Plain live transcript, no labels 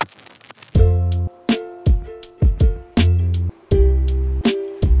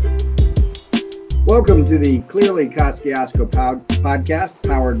Welcome to the Clearly Kosciuszko podcast,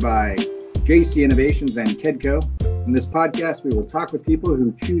 powered by JC Innovations and KEDCO. In this podcast, we will talk with people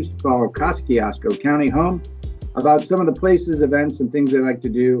who choose to call Kosciuszko County home about some of the places, events, and things they like to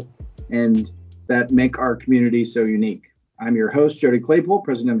do and that make our community so unique. I'm your host, Jody Claypool,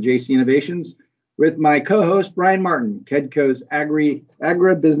 president of JC Innovations, with my co-host, Brian Martin, KEDCO's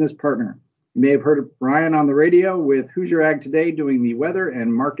agribusiness partner. You may have heard of Brian on the radio with Hoosier Ag Today doing the weather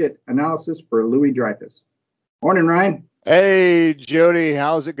and market analysis for Louis Dreyfus. Morning, Ryan. Hey, Jody.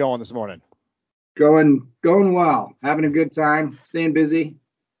 How's it going this morning? Going well. Having a good time. Staying busy.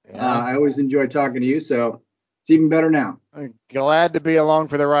 Yeah. I always enjoy talking to you, so it's even better now. Glad to be along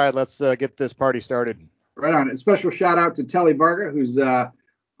for the ride. Let's get this party started. Right on. A special shout out to Telly Varga, who's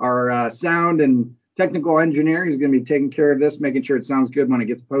our sound and technical engineer. He's going to be taking care of this, making sure it sounds good when it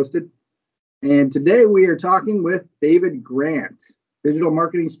gets posted. And today we are talking with David Grant, digital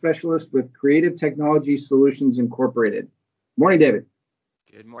marketing specialist with Creative Technology Solutions Incorporated. Morning, David.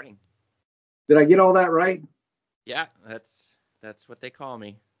 Good morning. Did I get all that right? Yeah, that's what they call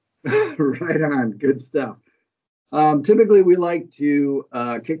me. Right on. Good stuff. Typically, we like to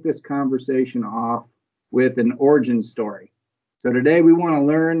kick this conversation off with an origin story. So today we want to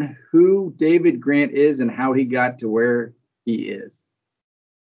learn who David Grant is and how he got to where he is.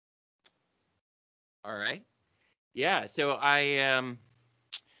 All right. Yeah, so I'm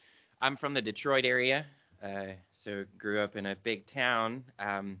from the Detroit area. So grew up in a big town.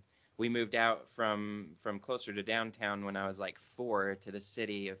 We moved out from closer to downtown when I was like 4 to the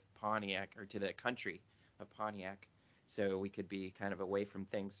city of Pontiac, or to the country of Pontiac, so we could be kind of away from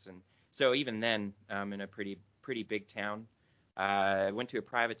things. And so even then, in a pretty big town. I went to a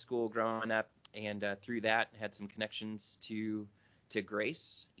private school growing up, and through that had some connections to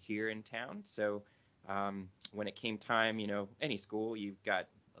Grace here in town. So when it came time, any school, you've got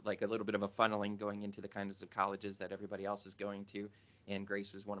like a little bit of a funneling going into the kinds of colleges that everybody else is going to, and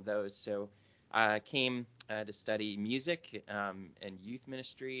Grace was one of those. So I came to study music and youth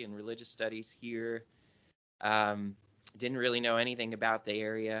ministry and religious studies here. Didn't really know anything about the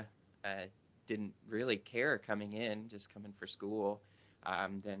area. Didn't really care coming in, just coming for school.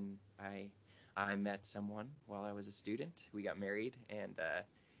 Then I met someone while I was a student. We got married, and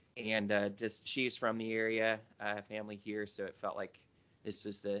just she's from the area, family here, so it felt like this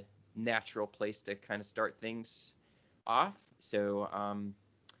was the natural place to kind of start things off. So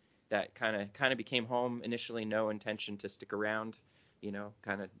that kind of became home initially. No intention to stick around,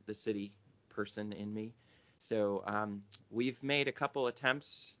 kind of the city person in me. So we've made a couple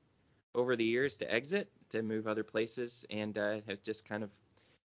attempts over the years to exit, to move other places, and have just kind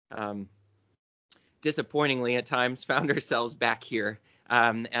of disappointingly at times found ourselves back here.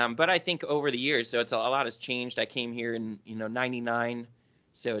 But I think over the years, so a lot has changed. I came here in 99,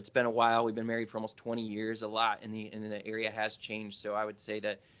 so it's been a while. We've been married for almost 20 years. A lot in the area has changed. So I would say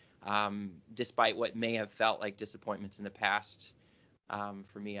that despite what may have felt like disappointments in the past,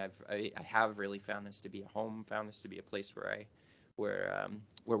 for me, I have really found this to be a home, found this to be a place where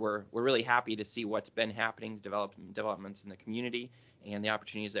we're really happy to see what's been happening, developments in the community, and the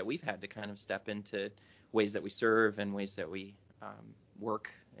opportunities that we've had to kind of step into ways that we serve and ways that we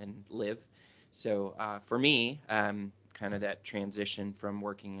work and live. So for me, kind of that transition from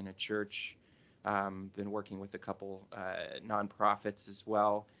working in a church, been working with a couple nonprofits as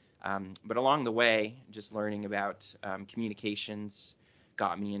well. But along the way, just learning about communications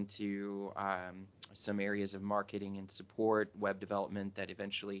got me into some areas of marketing and support, web development, that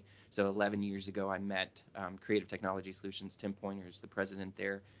eventually, so 11 years ago, I met Creative Technology Solutions. Tim Pointer's the president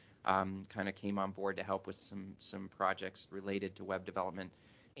there, kind of came on board to help with some projects related to web development,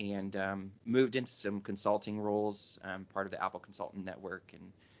 and moved into some consulting roles, part of the Apple Consultant Network,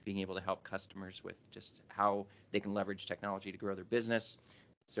 and being able to help customers with just how they can leverage technology to grow their business.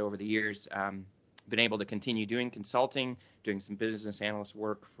 So over the years, been able to continue doing consulting, doing some business analyst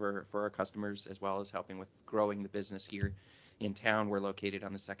work for our customers, as well as helping with growing the business here in town. We're located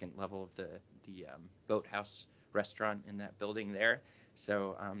on the second level of the Boathouse restaurant in that building there,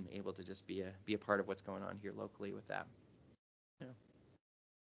 so I'm able to just be a part of what's going on here locally with that. Yeah.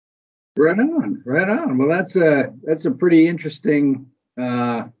 Right on. Well, that's a pretty interesting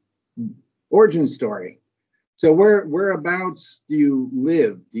origin story. So whereabouts do you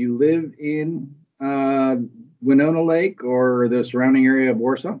live? Do you live in Winona Lake or the surrounding area of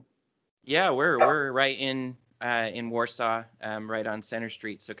Warsaw? Yeah, we're right in Warsaw, right on Center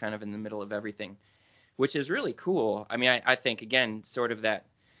Street, so kind of in the middle of everything, which is really cool. I mean, I think, again, sort of that,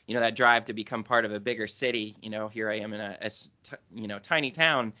 that drive to become part of a bigger city. Here I am in a tiny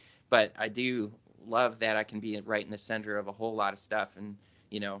town, but I do love that I can be right in the center of a whole lot of stuff, and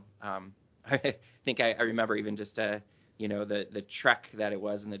I think I remember even just the trek that it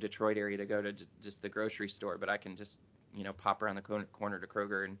was in the Detroit area to go to just the grocery store, but I can just pop around the corner to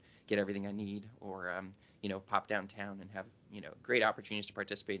Kroger and get everything I need, or pop downtown and have great opportunities to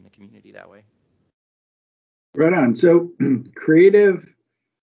participate in the community that way. Right on. So Creative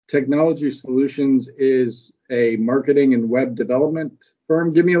Technology Solutions is a marketing and web development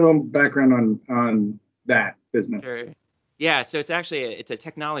firm. Give me a little background on that business. Sure. Yeah, so it's a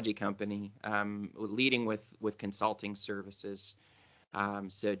technology company, leading with consulting services.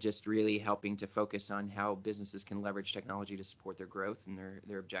 So just really helping to focus on how businesses can leverage technology to support their growth and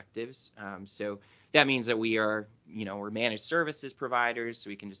their objectives. So that means that we're managed services providers, so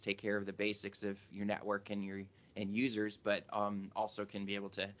we can just take care of the basics of your network and your end users, but also can be able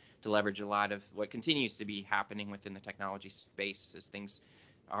to leverage a lot of what continues to be happening within the technology space as things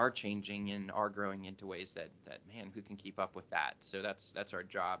are changing and are growing into ways that man, who can keep up with that? So that's our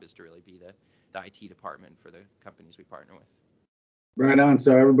job, is to really be the IT department for the companies we partner with. Right on.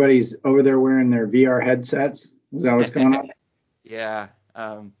 So everybody's over there wearing their VR headsets. Is that what's going on? Yeah.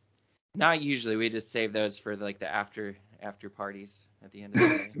 Not usually. We just save those for the after parties at the end of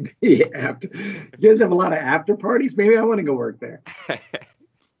the day. You guys have a lot of after parties? Maybe I want to go work there.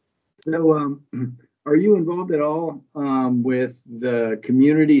 So, are you involved at all with the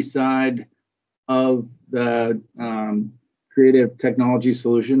community side of the Creative Technology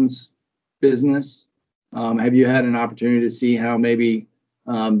Solutions business? Have you had an opportunity to see how maybe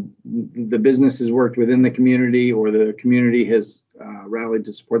the business has worked within the community, or the community has rallied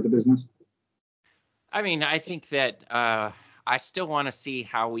to support the business? I mean, I think that I still want to see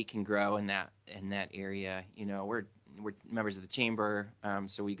how we can grow in that area. We're members of the chamber,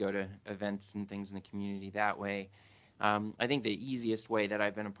 so we go to events and things in the community that way. I think the easiest way that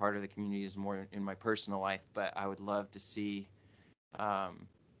I've been a part of the community is more in my personal life, but I would love to see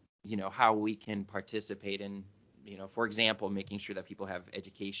how we can participate in, for example, making sure that people have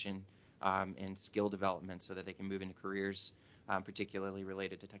education and skill development so that they can move into careers, particularly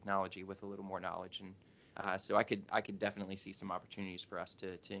related to technology, with a little more knowledge. And so I could definitely see some opportunities for us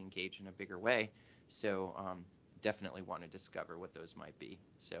to engage in a bigger way. So definitely want to discover what those might be.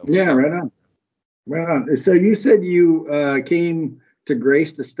 So yeah, right on. Right on. So you said you came to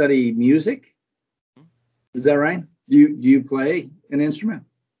Grace to study music. Is that right? Do you play an instrument?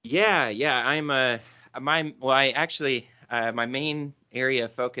 Yeah. My main area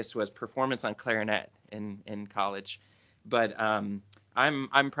of focus was performance on clarinet in college, but I'm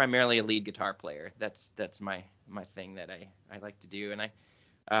primarily a lead guitar player. That's my thing that I like to do,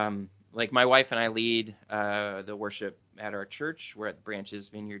 and like my wife and I lead the worship at our church. We're at Branches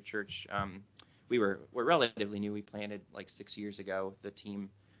Vineyard Church. We're relatively new. We planted like 6 years ago, the team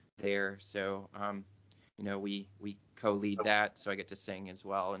there. So we co-lead that, so I get to sing as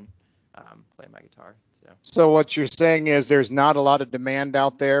well and play my guitar. So what you're saying is there's not a lot of demand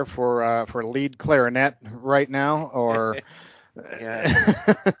out there for lead clarinet right now, or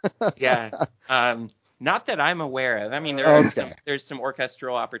yeah. Not that I'm aware of. I mean, there's some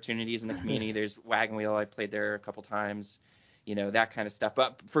orchestral opportunities in the community. There's Wagon Wheel. I played there a couple times, that kind of stuff.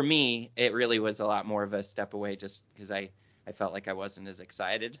 But for me, it really was a lot more of a step away, just because I felt like I wasn't as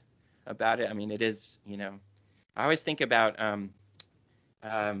excited about it. I mean, it is, I always think about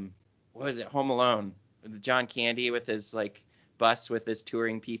what was it, Home Alone, with John Candy with his bus with his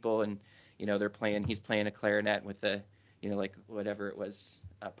touring people, and he's playing a clarinet with a whatever it was,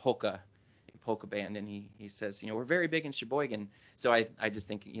 a polka band, and he says, we're very big in Sheboygan. So I just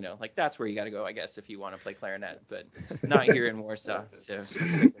think, that's where you got to go, I guess, if you want to play clarinet, but not here in Warsaw. So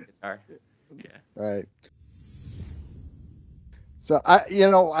stick with guitar. Yeah. Right. So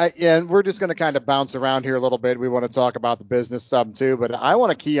and we're just going to kind of bounce around here a little bit. We want to talk about the business some too, but I want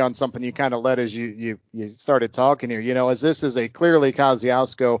to key on something you kind of led as you started talking here. As this is a clearly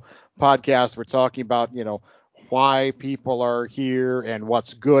Kosciuszko podcast, we're talking about why people are here and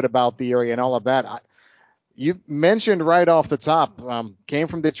what's good about the area and all of that. You mentioned right off the top, came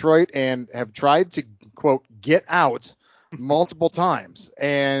from Detroit and have tried to, quote, get out multiple times,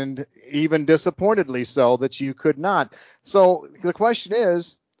 and even disappointedly so that you could not. So the question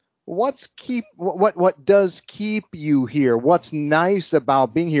is, what does keep you here? What's nice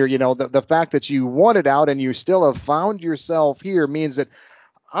about being here? The fact that you wanted out and you still have found yourself here means that,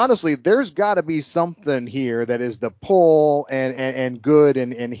 honestly, there's got to be something here that is the pull and good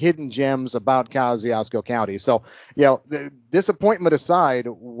and hidden gems about Kosciuszko County. So, the disappointment aside,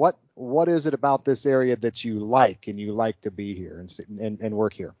 what is it about this area that you like and you like to be here and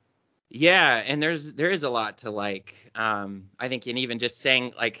work here? Yeah, and there is a lot to like. I think, and even just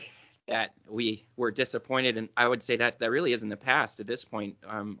saying that we were disappointed, and I would say that that really is in the past. At this point,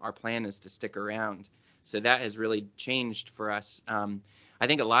 our plan is to stick around, so that has really changed for us. I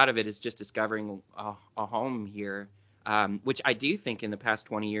think a lot of it is just discovering a home here, which I do think in the past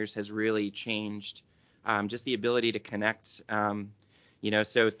 20 years has really changed. Just the ability to connect,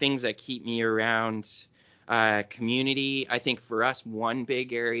 so things that keep me around, community. I think for us, one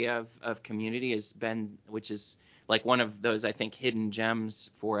big area of community has been, which is like one of those, I think, hidden gems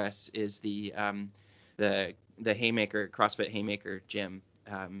for us, is the Haymaker CrossFit Haymaker gym.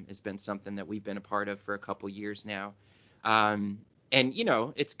 Has been something that we've been a part of for a couple years now. And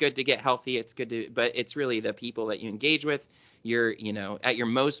it's good to get healthy. It's good but it's really the people that you engage with. You're, at your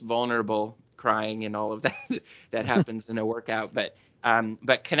most vulnerable, crying and all of that that happens in a workout. But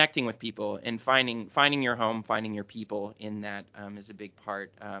connecting with people and finding your home, finding your people in that is a big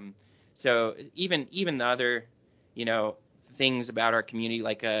part. So even the other, things about our community,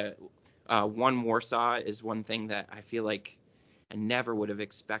 like One Warsaw is one thing that I feel like I never would have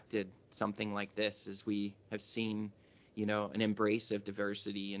expected something like this, as we have seen, an embrace of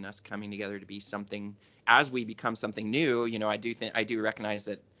diversity and us coming together to be something. As we become something new, I do recognize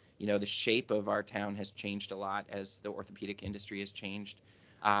that, the shape of our town has changed a lot as the orthopedic industry has changed.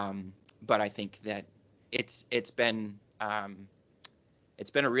 But I think that it's been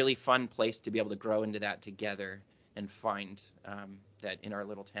a really fun place to be able to grow into that together and find that in our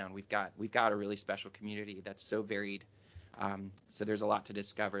little town we've got a really special community that's so varied. So there's a lot to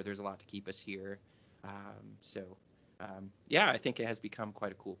discover. There's a lot to keep us here. I think it has become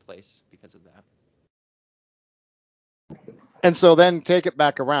quite a cool place because of that. And so then take it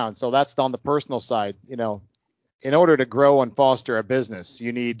back around. So that's on the personal side. In order to grow and foster a business,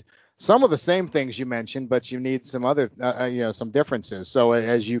 you need some of the same things you mentioned, but you need some other, some differences. So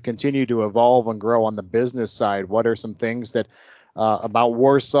as you continue to evolve and grow on the business side, what are some things that about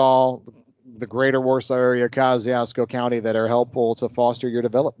Warsaw, the greater Warsaw area, Kosciuszko County, that are helpful to foster your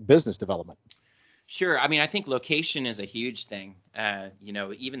business development? Sure. I mean, I think location is a huge thing.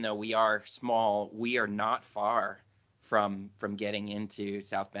 Even though we are small, we are not far from getting into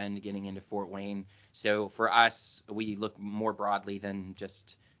South Bend, getting into Fort Wayne. So for us, we look more broadly than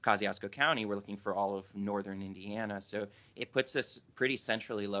just Kosciuszko County. We're looking for all of northern Indiana. So it puts us pretty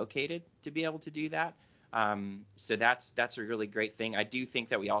centrally located to be able to do that. So that's a really great thing. I do think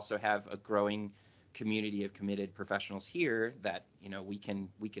that we also have a growing community of committed professionals here that we can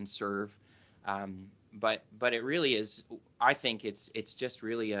serve. But it really is. I think it's just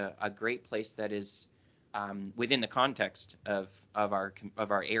really a great place that is within the context of our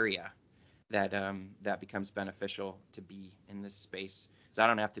area that becomes beneficial to be in this space. So I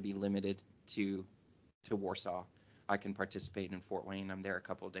don't have to be limited to Warsaw. I can participate in Fort Wayne. I'm there a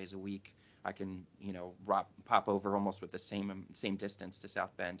couple of days a week. I can, pop over almost with the same distance to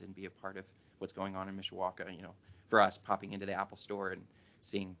South Bend and be a part of what's going on in Mishawaka. For us, popping into the Apple store and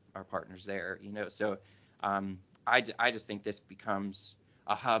seeing our partners there. So I just think this becomes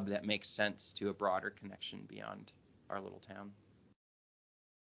a hub that makes sense to a broader connection beyond our little town.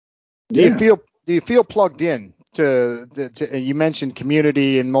 Yeah. Do you feel plugged in to you mentioned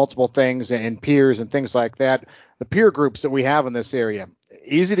community and multiple things and peers and things like that? The peer groups that we have in this area,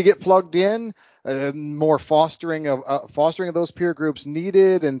 easy to get plugged in, more fostering of those peer groups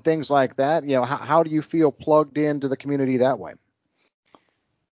needed and things like that. How do you feel plugged into the community that way?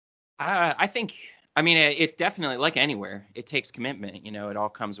 I think, it definitely, like anywhere, it takes commitment. It all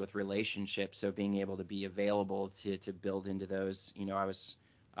comes with relationships. So being able to be available to build into those. I was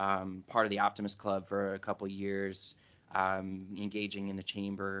part of the Optimist Club for a couple years, engaging in the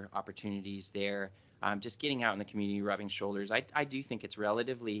chamber opportunities there, just getting out in the community, rubbing shoulders. I do think it's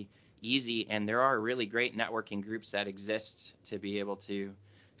relatively easy, and there are really great networking groups that exist to be able to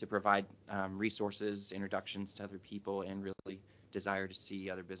provide resources, introductions to other people, and really desire to see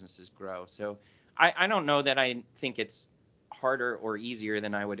other businesses grow. So I don't know that I think it's harder or easier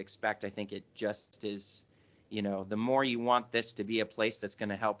than I would expect. I think it just is, the more you want this to be a place that's going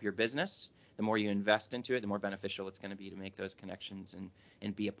to help your business, the more you invest into it, the more beneficial it's going to be to make those connections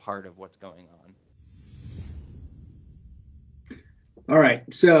and be a part of what's going on. All right.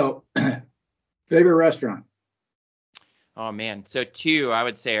 So favorite restaurant? Oh man. So two, I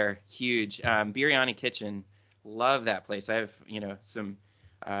would say, are huge. Biryani Kitchen. Love that place. I've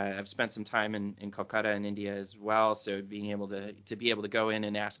spent some time in Kolkata in India as well. So being able to be able to go in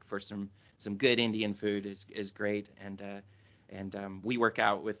and ask for some good Indian food is great. And we work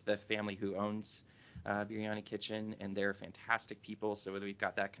out with the family who owns Biryani Kitchen, and they're fantastic people. So we've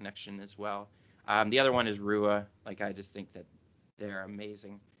got that connection as well. The other one is Rua. I just think that they're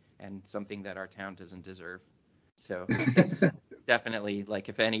amazing and something that our town doesn't deserve. So definitely, like,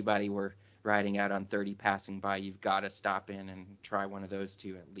 if anybody were riding out on 30 passing by, you've got to stop in and try one of those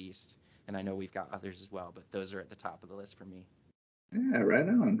two at least. And I know we've got others as well, but those are at the top of the list for me. Yeah, right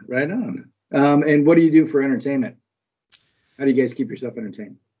on, right on. And what do you do for entertainment? How do you guys keep yourself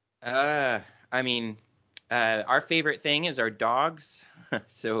entertained? I mean, our favorite thing is our dogs.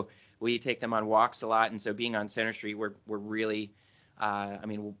 So we take them on walks a lot, and so being on Center Street, we're really, I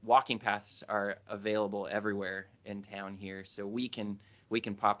mean, walking paths are available everywhere in town here, so we can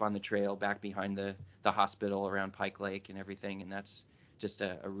pop on the trail back behind the hospital around Pike Lake and everything, and that's just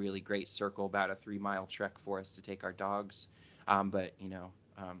a really great circle, about a 3-mile trek for us to take our dogs. But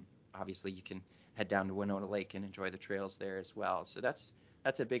obviously you can head down to Winona Lake and enjoy the trails there as well. So that's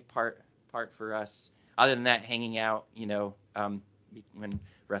a big part for us. Other than that, hanging out, when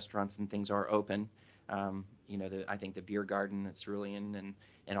restaurants and things are open, I think the beer garden at Cerulean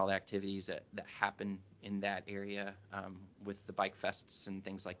and all the activities that happen in that area, with the bike fests and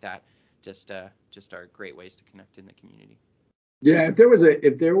things like that, just are great ways to connect in the community. Yeah,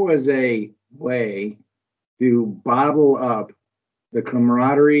 if there was a way to bottle up the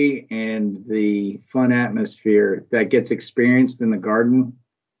camaraderie and the fun atmosphere that gets experienced in the garden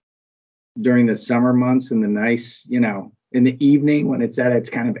during the summer months and the nice, in the evening when it's at its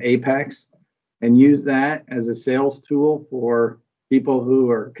kind of apex, and use that as a sales tool for people who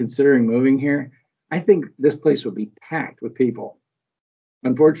are considering moving here, I think this place would be packed with people.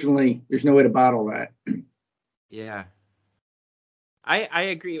 Unfortunately, there's no way to bottle that. Yeah. I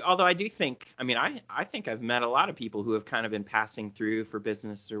agree. Although I do think, I mean, I think I've met a lot of people who have kind of been passing through for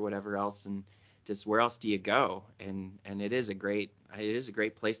business or whatever else, and just where else do you go? And it is a great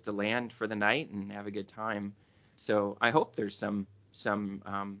place to land for the night and have a good time. So I hope there's some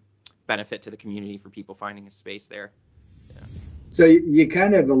benefit to the community for people finding a space there. Yeah. So you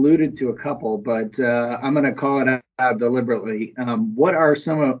kind of alluded to a couple, but I'm going to call it out deliberately. What are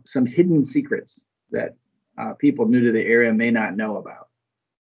some hidden secrets that people new to the area may not know about?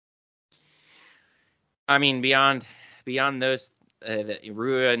 I mean, beyond those, the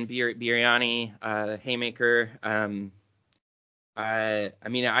Rua and Biryani, Haymaker. I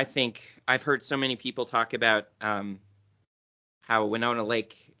mean, I think I've heard so many people talk about how Winona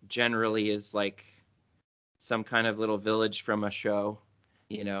Lake generally is like some kind of little village from a show.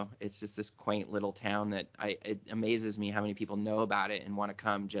 It's just this quaint little town that it amazes me how many people know about it and want to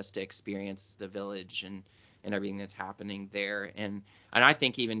come just to experience the village and everything that's happening there. And I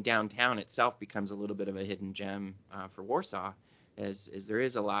think even downtown itself becomes a little bit of a hidden gem for Warsaw, as there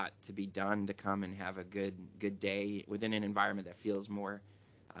is a lot to be done to come and have a good day within an environment that feels more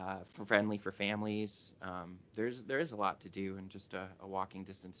friendly for families. There is a lot to do in just a walking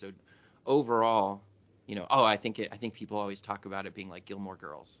distance. So overall, I think people always talk about it being like Gilmore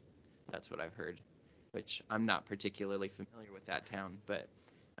Girls. That's what I've heard, which I'm not particularly familiar with that town, but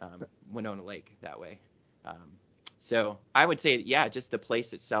Winona Lake that way. So I would say, yeah, just the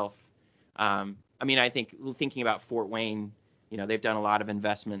place itself. I mean, I think thinking about Fort Wayne, they've done a lot of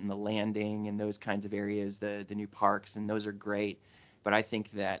investment in the landing and those kinds of areas, the new parks, and those are great. But I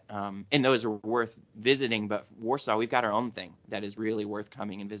think that, and those are worth visiting. But Warsaw, we've got our own thing that is really worth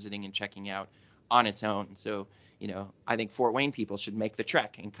coming and visiting and checking out on its own. So, I think Fort Wayne people should make the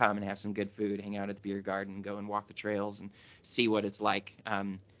trek and come and have some good food, hang out at the beer garden, go and walk the trails and see what it's like.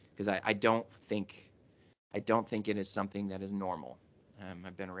 Because I don't think it is something that is normal.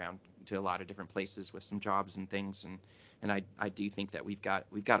 I've been around to a lot of different places with some jobs and things, and I do think that we've got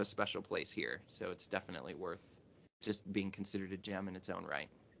a special place here. So it's definitely worth just being considered a gem in its own right.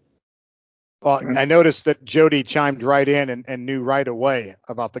 Well, I noticed that Jody chimed right in and knew right away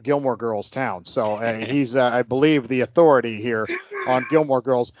about the Gilmore Girls town. So he's, I believe, the authority here on Gilmore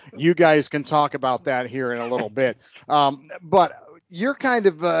Girls. You guys can talk about that here in a little bit. But you're kind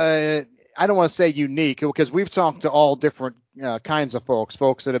of, I don't want to say unique, because we've talked to all different kinds of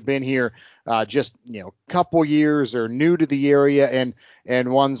folks that have been here just, couple years or new to the area,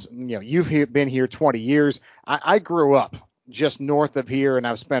 and ones, you've been here 20 years. I grew up just north of here, and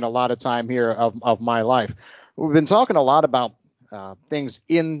I've spent a lot of time here of my life. We've been talking a lot about things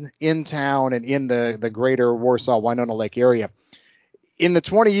in town and in the greater Warsaw, Winona Lake area. In the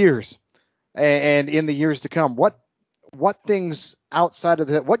 20 years and in the years to come, what things outside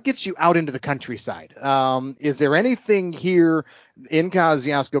of what gets you out into the countryside? Is there anything here in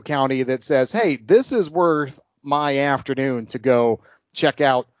Kosciuszko County that says, hey, this is worth my afternoon to go check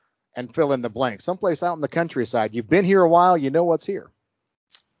out and fill in the blank? Someplace out in the countryside. You've been here a while, you know what's here.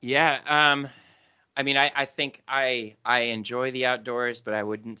 Yeah. I mean, I think I enjoy the outdoors, but I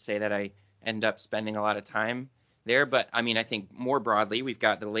wouldn't say that I end up spending a lot of time there. But I mean, I think more broadly, we've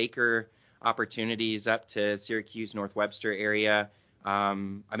got the Laker opportunities up to Syracuse, North Webster area. I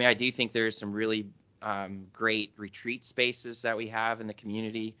mean, I do think there's some really great retreat spaces that we have in the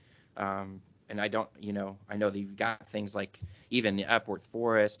community. And I don't, I know that you've got things like even the Upworth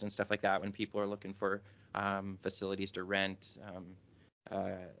Forest and stuff like that when people are looking for facilities to rent.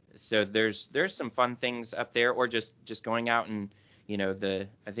 So there's some fun things up there, or just going out and, I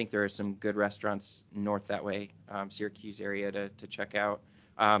think there are some good restaurants north that way, Syracuse area to check out.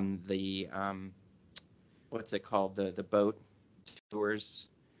 The what's it called? The boat tours.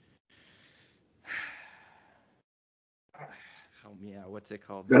 Oh yeah, what's it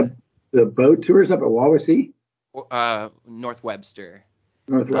called? The boat tours up at Wawasee? North Webster.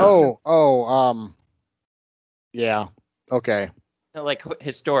 Northwest. Yeah. Okay. Like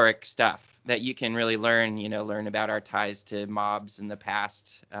historic stuff that you can really learn about our ties to mobs in the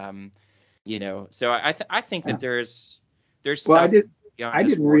past. So I think that there's stuff. I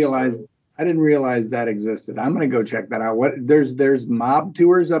didn't realize that existed. I'm gonna go check that out. There's mob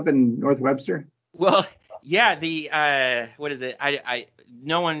tours up in North Webster? Well, yeah, the what is it? I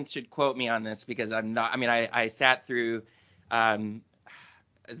no one should quote me on this because I'm not. I mean, I sat through the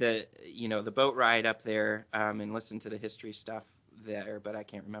boat ride up there and listened to the history stuff there, but I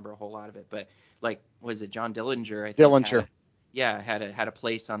can't remember a whole lot of it. But like, was it John Dillinger? I think Dillinger. had a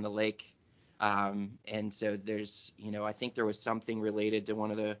place on the lake, and so there's I think there was something related to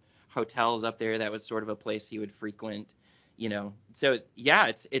one of the hotels up there that was sort of a place he would frequent. So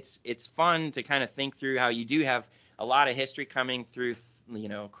yeah, it's fun to kind of think through how you do have a lot of history coming through,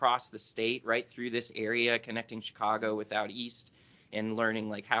 across the state, right through this area, connecting Chicago with out east, and learning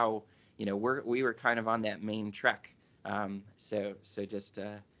like how, we were kind of on that main trek. So just,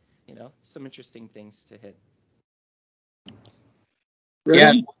 some interesting things to hit.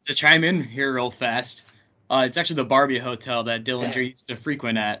 Yeah, to chime in here real fast. It's actually the Barbie Hotel that Dillinger used to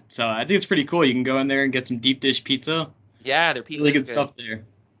frequent at. So I think it's pretty cool. You can go in there and get some deep dish pizza. Yeah, their pizza really is good stuff there.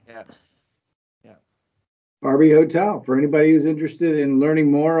 Yeah. Barbie Hotel, for anybody who's interested in learning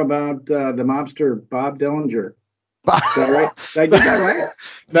more about the mobster Bob Dillinger. Is that right? Did I get that right?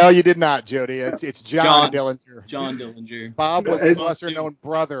 No, you did not, Jody. It's John Dillinger. John Dillinger. Bob was his lesser-known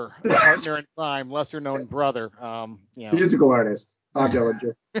brother, partner in crime, lesser-known brother. Musical artist, Bob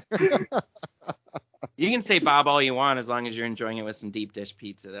Dillinger. You can say Bob all you want as long as you're enjoying it with some deep dish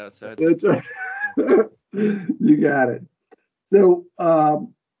pizza, though. So that's right. You got it. So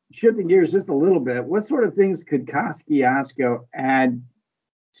shifting gears just a little bit, what sort of things could Kosciuszko add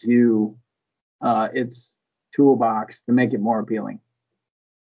to its toolbox to make it more appealing?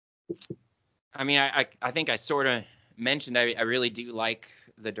 I mean, I think I sort of mentioned I really do like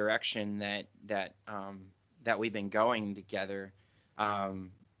the direction that we've been going together,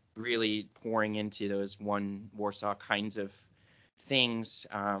 really pouring into those One Warsaw kinds of things.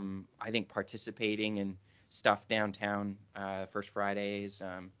 I think participating in stuff downtown, First Fridays,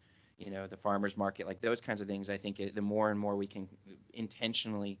 the farmers market, like those kinds of things. I think the more and more we can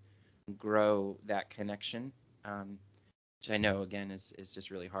intentionally grow that connection, which I know again is just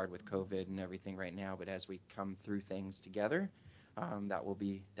really hard with COVID and everything right now. But as we come through things together, that will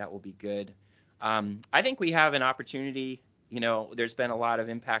be good. I think we have an opportunity. There's been a lot of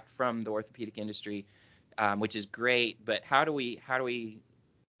impact from the orthopedic industry, which is great. But how do we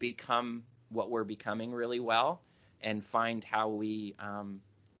become what we're becoming really well, and find how we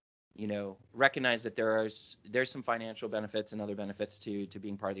recognize that there's some financial benefits and other benefits to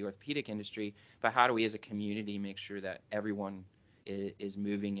being part of the orthopedic industry, but how do we as a community make sure that everyone is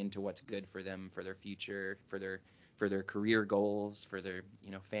moving into what's good for them, for their future, for their career goals, for their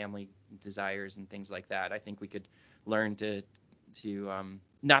family desires and things like that. I think we could learn to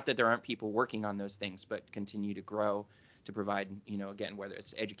not that there aren't people working on those things, but continue to grow to provide, again, whether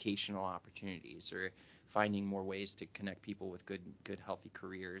it's educational opportunities or finding more ways to connect people with good healthy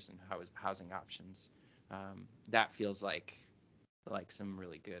careers and housing options. That feels like some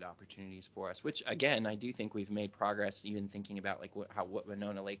really good opportunities for us, which again, I do think we've made progress, even thinking about like what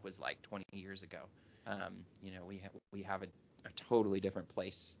Winona Lake was like 20 years ago. We have a totally different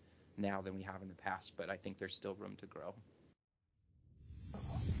place now than we have in the past, but I think there's still room to grow.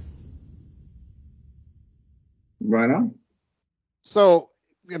 Right on. So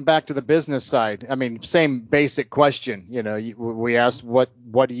back to the business side. I mean, same basic question. We asked what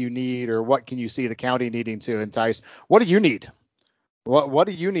do you need, or what can you see the county needing to entice? What do you need? What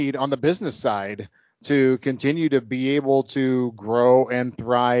do you need on the business side to continue to be able to grow and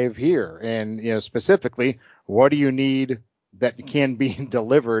thrive here? And specifically, what do you need that can be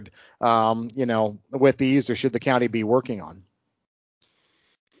delivered, with these, or should the county be working on?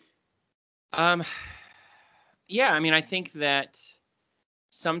 Yeah, I mean, I think that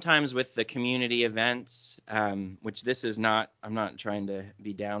sometimes with the community events, which this is not, I'm not trying to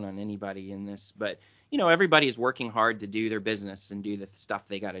be down on anybody in this, but everybody is working hard to do their business and do the stuff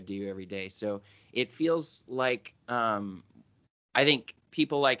they got to do every day. So it feels like I think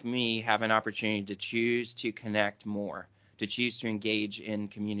people like me have an opportunity to choose to connect more, to choose to engage in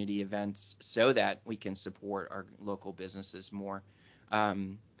community events so that we can support our local businesses more.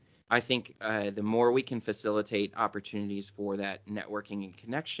 I think the more we can facilitate opportunities for that networking and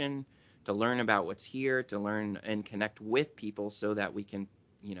connection, to learn about what's here, to learn and connect with people so that we can,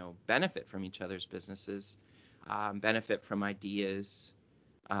 benefit from each other's businesses, benefit from ideas.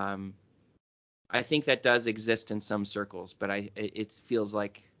 I think that does exist in some circles, but it feels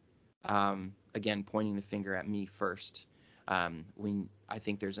like, again, pointing the finger at me first. I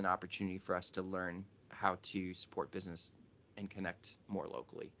think there's an opportunity for us to learn how to support business and connect more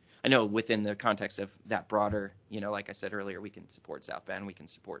locally. I know within the context of that broader, like I said earlier, we can support South Bend, we can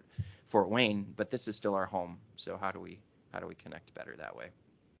support Fort Wayne, but this is still our home. So how do we connect better that way?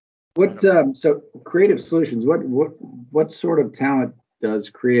 So Creative Solutions, what sort of talent does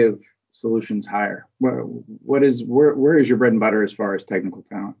Creative Solutions hire? Where is your bread and butter as far as technical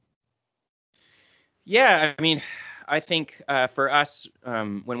talent? Yeah, I mean, I think for us,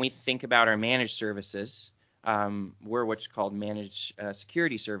 when we think about our managed services, we're what's called managed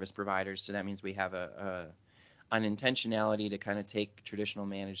security service providers. So that means we have an intentionality to kind of take traditional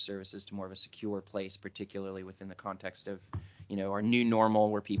managed services to more of a secure place, particularly within the context of, our new normal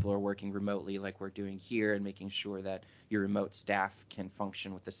where people are working remotely like we're doing here, and making sure that your remote staff can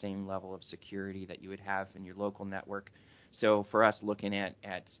function with the same level of security that you would have in your local network. So for us, looking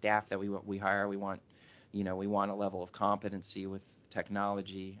at staff that we hire, we want a level of competency with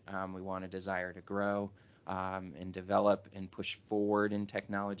technology. We want a desire to grow and develop and push forward in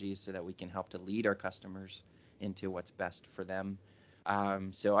technology so that we can help to lead our customers into what's best for them.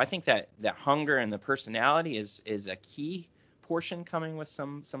 So I think that hunger and the personality is a key portion, coming with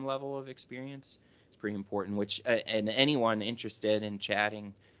some level of experience. It's pretty important, which and anyone interested in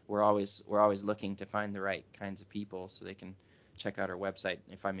chatting, we're always looking to find the right kinds of people, so they can check out our website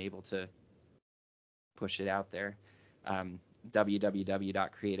if I'm able to push it out there.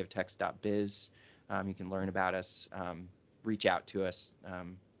 www.creativetex.biz. You can learn about us, reach out to us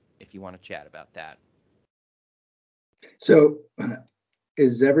if you want to chat about that. So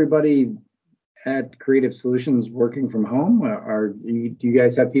is everybody at Creative Solutions working from home? Do you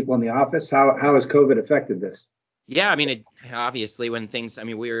guys have people in the office? How has COVID affected this? Yeah, I mean, obviously when things, I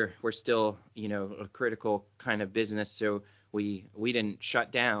mean, we're still, a critical kind of business, so we didn't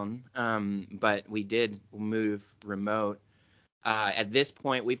shut down, but we did move remote. At this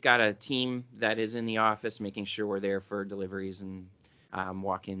point, we've got a team that is in the office making sure we're there for deliveries and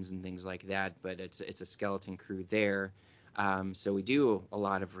walk-ins and things like that, but it's a skeleton crew there. So we do a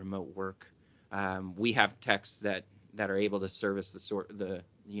lot of remote work. We have techs that are able to service the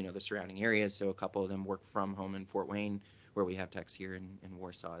surrounding areas. So a couple of them work from home in Fort Wayne, where we have techs here in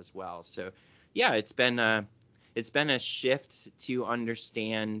Warsaw as well. So yeah, it's been a shift to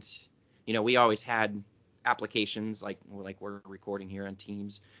understand. We always had applications like we're recording here on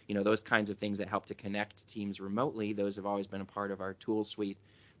Teams, those kinds of things that help to connect teams remotely. Those have always been a part of our tool suite,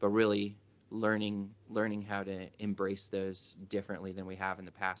 but really learning how to embrace those differently than we have in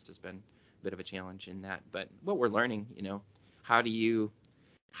the past has been a bit of a challenge in that. But what we're learning,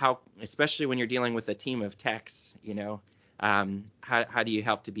 how especially when you're dealing with a team of techs, how do you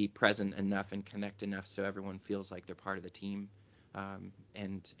help to be present enough and connect enough so everyone feels like they're part of the team,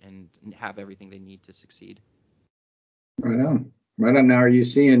 and have everything they need to succeed. Right on. Now, are you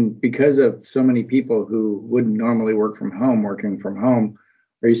seeing, because of so many people who wouldn't normally work from home, working from home,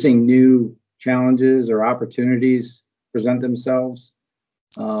 are you seeing new challenges or opportunities present themselves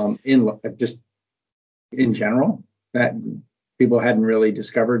in general that people hadn't really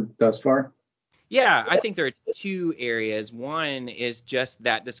discovered thus far? Yeah, I think there are two areas. One is just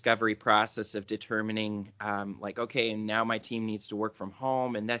that discovery process of determining, okay, now my team needs to work from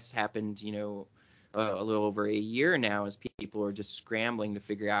home, and that's happened, a little over a year now, as people are just scrambling to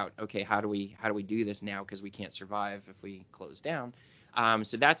figure out, okay, how do we do this now, because we can't survive if we close down.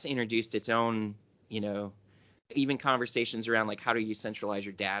 So that's introduced its own, even conversations around like, how do you centralize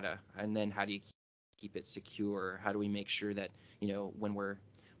your data, and then how do you keep it secure? How do we make sure that when we're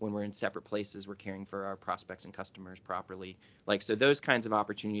in separate places, we're caring for our prospects and customers properly? So those kinds of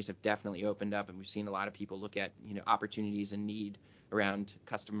opportunities have definitely opened up, and we've seen a lot of people look at opportunities and need around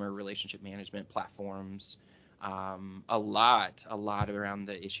customer relationship management platforms, a lot around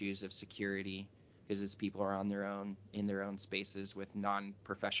the issues of security, because as people are in their own spaces with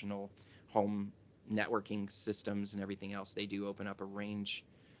non-professional home networking systems and everything else, they do open up a range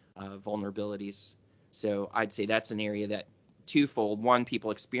of vulnerabilities. So I'd say that's an area that twofold. One,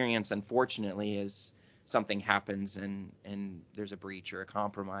 people experience, unfortunately, is something happens and there's a breach or a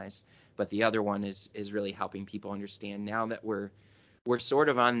compromise. But the other one is really helping people understand now that we're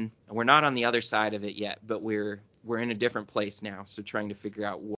not on the other side of it yet, but we're in a different place now. So trying to figure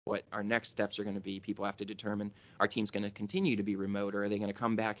out what our next steps are going to be. People have to determine, our team's going to continue to be remote, or are they going to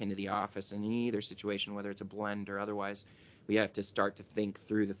come back into the office? And in either situation, whether it's a blend or otherwise, we have to start to think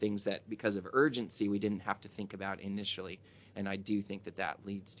through the things that, because of urgency, we didn't have to think about initially. And I do think that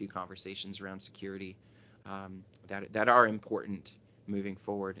leads to conversations around security that are important moving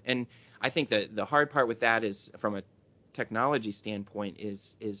forward. And I think that the hard part with that is, from a technology standpoint,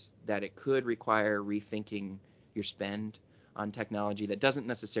 is that it could require rethinking your spend on technology. That doesn't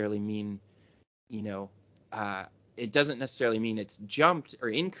necessarily mean, it doesn't necessarily mean it's jumped or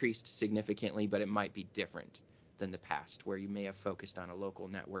increased significantly, but it might be different than the past, where you may have focused on a local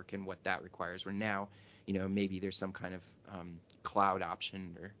network and what that requires, where now, maybe there's some kind of cloud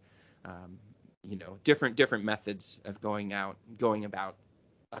option, or different methods of going about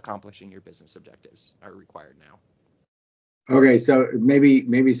accomplishing your business objectives are required now. Okay, so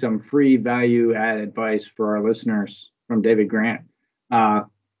maybe some free value add advice for our listeners from David Grant.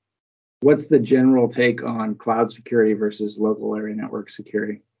 What's the general take on cloud security versus local area network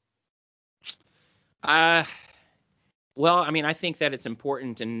security? Well, I think that it's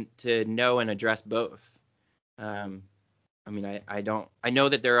important to know and address both. I know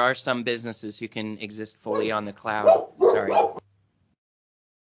that there are some businesses who can exist fully on the cloud. Sorry.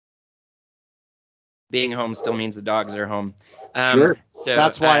 Being home still means the dogs are home. Sure. So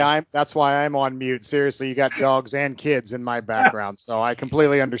that's why I'm on mute. Seriously, you got dogs and kids in my background, so I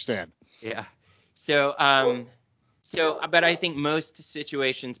completely understand. Yeah. So but I think most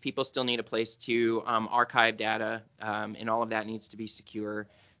situations, people still need a place to archive data, and all of that needs to be secure.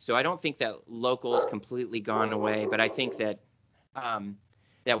 So I don't think that local is completely gone away, but I think that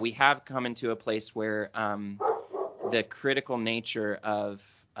that we have come into a place where the critical nature of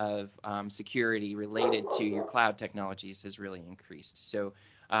security related to your cloud technologies has really increased. So,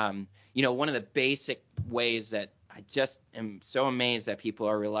 one of the basic ways that I just am so amazed that people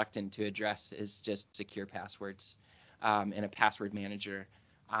are reluctant to address is just secure passwords and a password manager.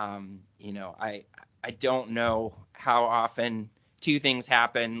 I don't know how often two things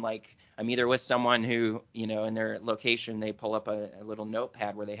happen. Like, I'm either with someone who, in their location, they pull up a little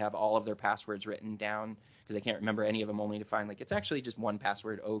notepad where they have all of their passwords written down because they can't remember any of them, only to find like it's actually just one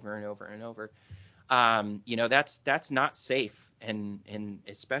password over and over and over. That's not safe. And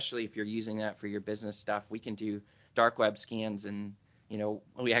especially if you're using that for your business stuff, we can do dark web scans. And,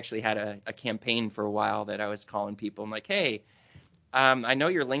 we actually had a campaign for a while that I was calling people. I'm like, hey, I know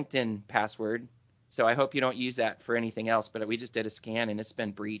your LinkedIn password, so I hope you don't use that for anything else, but we just did a scan and it's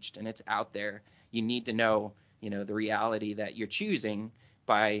been breached and it's out there. You need to know, the reality that you're choosing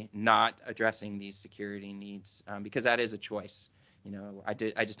by not addressing these security needs, because that is a choice. I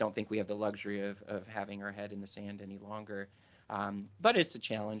just don't think we have the luxury of having our head in the sand any longer. But it's a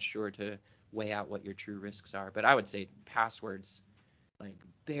challenge, sure, to weigh out what your true risks are. But I would say passwords, like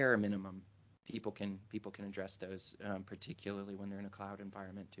bare minimum, people can address those, particularly when they're in a cloud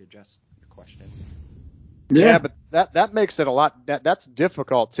environment, to address your question. Yeah, but that makes it a lot. That's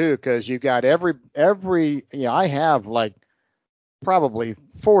difficult too, because you got every. I have like probably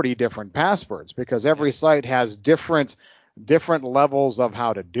 40 different passwords, because every site has different levels of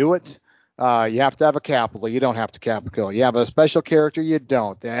how to do it. You have to have a capital. You don't have to capital. You have a special character. You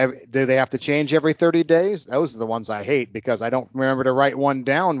don't. Do they have to change every 30 days? Those are the ones I hate, because I don't remember to write one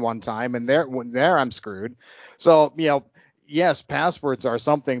down one time, and there I'm screwed. So, yes, passwords are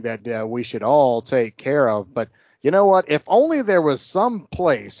something that we should all take care of. But you know what? If only there was some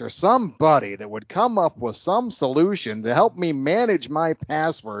place or somebody that would come up with some solution to help me manage my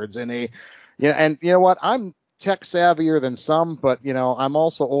passwords and you know what? I'm tech savvier than some, but I'm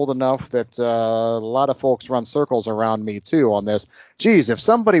also old enough that a lot of folks run circles around me too on this. Geez, if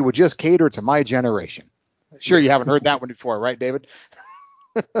somebody would just cater to my generation. Sure, you haven't heard that one before, right, David?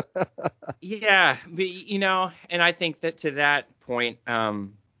 Yeah, but, and I think that to that point, I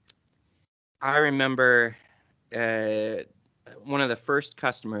remember one of the first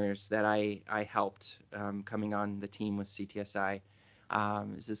customers that I helped coming on the team with CTSI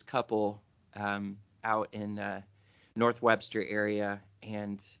is this couple out in North Webster area,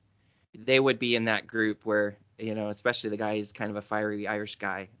 and they would be in that group where, especially the guy is kind of a fiery Irish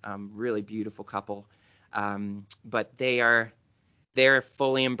guy, really beautiful couple, but they're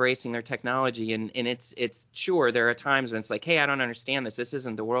fully embracing their technology, and it's sure there are times when it's like, hey, I don't understand this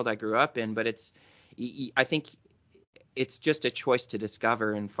isn't the world I grew up in, but I think it's just a choice to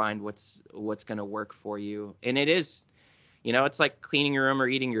discover and find what's going to work for you. And it is, it's like cleaning your room or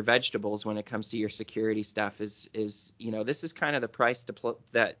eating your vegetables when it comes to your security stuff is this is kind of the price to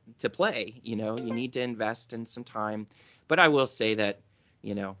play. You need to invest in some time. But I will say that,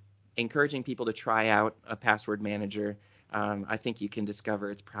 encouraging people to try out a password manager, I think you can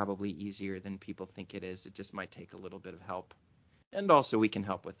discover it's probably easier than people think it is. It just might take a little bit of help. And also we can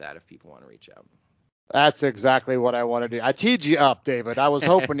help with that if people want to reach out. That's exactly what I want to do. I teed you up, David. I was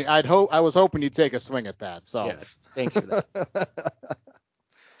hoping I was hoping you'd take a swing at that. So yeah, thanks for that.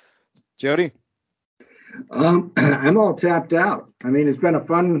 Jody? I'm all tapped out. I mean, it's been a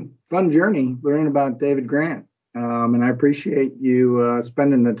fun journey learning about David Grant. And I appreciate you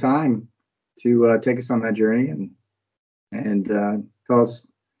spending the time to take us on that journey and tell us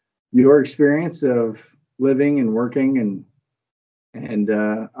your experience of living and working and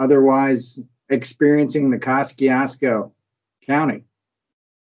otherwise experiencing the Kosciuszko County.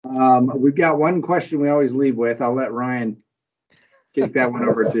 We've got one question we always leave with. I'll let Ryan kick that one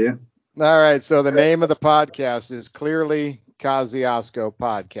over to you. All right. So the name of the podcast is Clearly Kosciuszko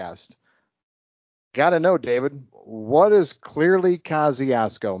Podcast. Got to know, David, what does Clearly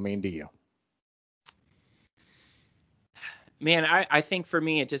Kosciuszko mean to you? Man, I think for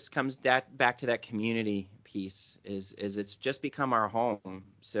me, it just comes back to that community piece is it's just become our home.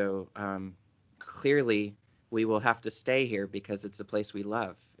 So clearly we will have to stay here because it's a place we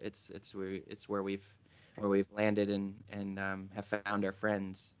love. It's where we've landed and have found our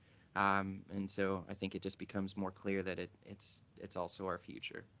friends. And so I think it just becomes more clear that it's also our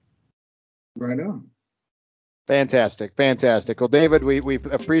future. Right on. Fantastic. Well, David, we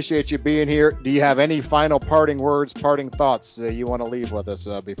appreciate you being here. Do you have any final parting words, parting thoughts you want to leave with us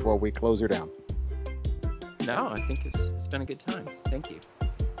before we close her down? No, I think it's been a good time. Thank you.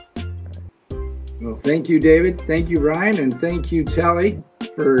 Well, thank you, David. Thank you, Ryan. And thank you, Telly,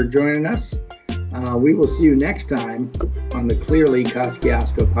 for joining us. We will see you next time on the Clearly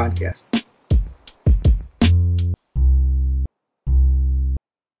Kosciuszko Podcast.